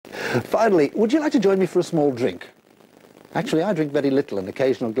Finally, would you like to join me for a small drink? Actually, I drink very little, an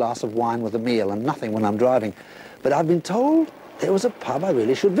occasional glass of wine with a meal and nothing when I'm driving. But I've been told there was a pub I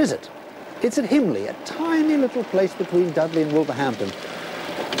really should visit. It's at Himley, a tiny little place between Dudley and Wolverhampton.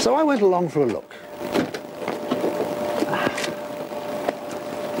 So I went along for a look.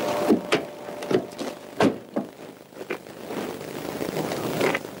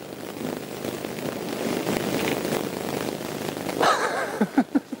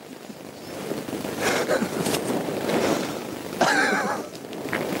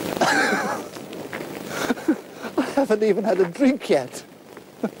 I haven't even had a drink yet.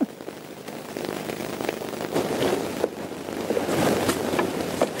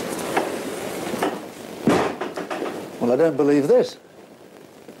 Well, I don't believe this.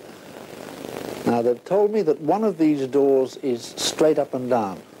 Now, they've told me that one of these doors is straight up and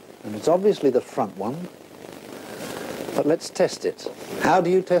down, and it's obviously the front one. But let's test it. How do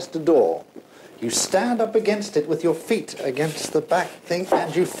you test a door? You stand up against it with your feet against the back thing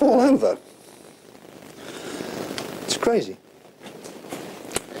and you fall over. It's crazy.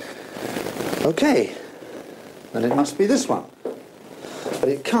 Okay, then it must be this one. But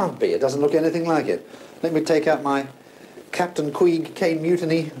it can't be, it doesn't look anything like it. Let me take out my Captain Queeg K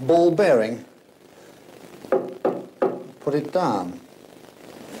Mutiny ball bearing. Put it down.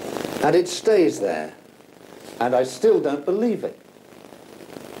 And it stays there. And I still don't believe it.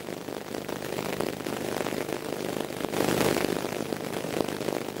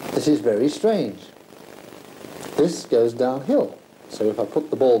 This is very strange. This goes downhill. So if I put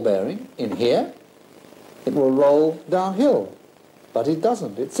the ball bearing in here, it will roll downhill. But it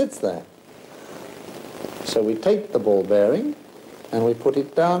doesn't, it sits there. So we take the ball bearing and we put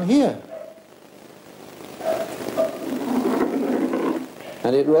it down here.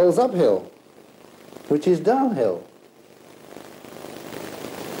 And it rolls uphill, which is downhill.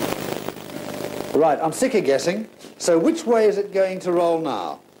 Right, I'm sick of guessing. So which way is it going to roll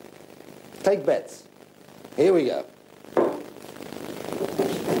now? Take bets. Here we go.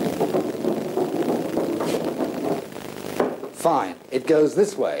 Fine, it goes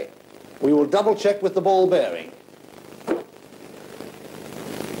this way. We will double check with the ball bearing.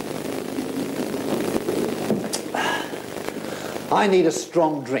 I need a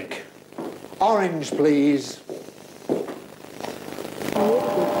strong drink. Orange, please.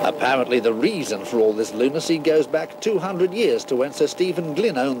 Apparently the reason for all this lunacy goes back 200 years to when Sir Stephen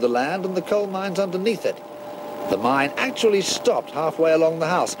Glynn owned the land and the coal mines underneath it. The mine actually stopped halfway along the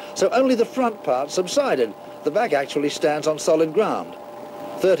house, so only the front part subsided. The back actually stands on solid ground.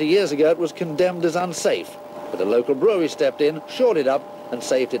 30 years ago it was condemned as unsafe, but a local brewery stepped in, shored it up and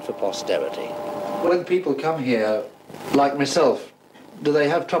saved it for posterity. When people come here, like myself, do they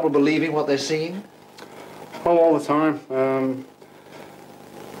have trouble believing what they're seeing? Oh, all the time.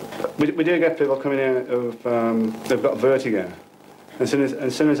 We do get people coming in who've they've got vertigo. As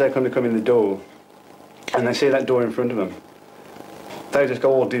soon as they come in the door and they see that door in front of them, they just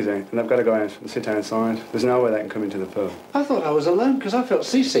go all dizzy and they've got to go out and sit outside. There's no way they can come into the pub. I thought I was alone because I felt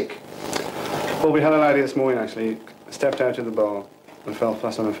seasick. Well, we had a lady this morning actually stepped out of the bar and fell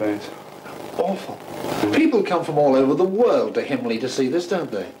flat on her face. Awful. People come from all over the world to Himley to see this, don't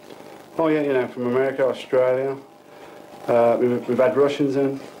they? Oh yeah, you know, from America, Australia. We've had Russians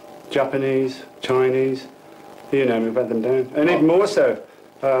in, Japanese, Chinese, you know, we've had them down. And even more so,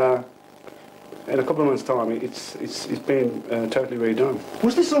 in a couple of months' time, it's been totally redone.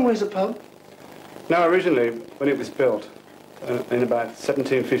 Was this always a pub? No, originally, when it was built, in about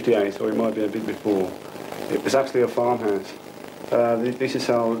 1758, or it might be a bit before, it was actually a farmhouse. They used to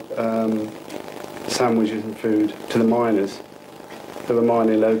sell sandwiches and food to the miners who were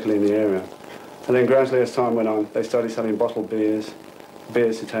mining locally in the area. And then gradually, as time went on, they started selling bottled beers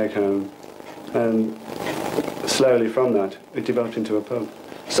to take home, and slowly from that, it developed into a pub.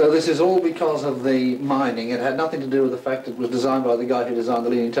 So this is all because of the mining. It had nothing to do with the fact it was designed by the guy who designed the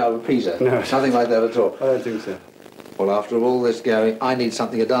Leaning Tower of Pisa? No. Nothing like that at all? I don't think so. Well, after all this going, I need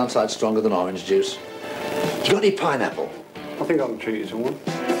something a darn sight stronger than orange juice. You got any pineapple? I think I can treat you to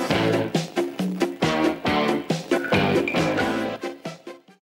one.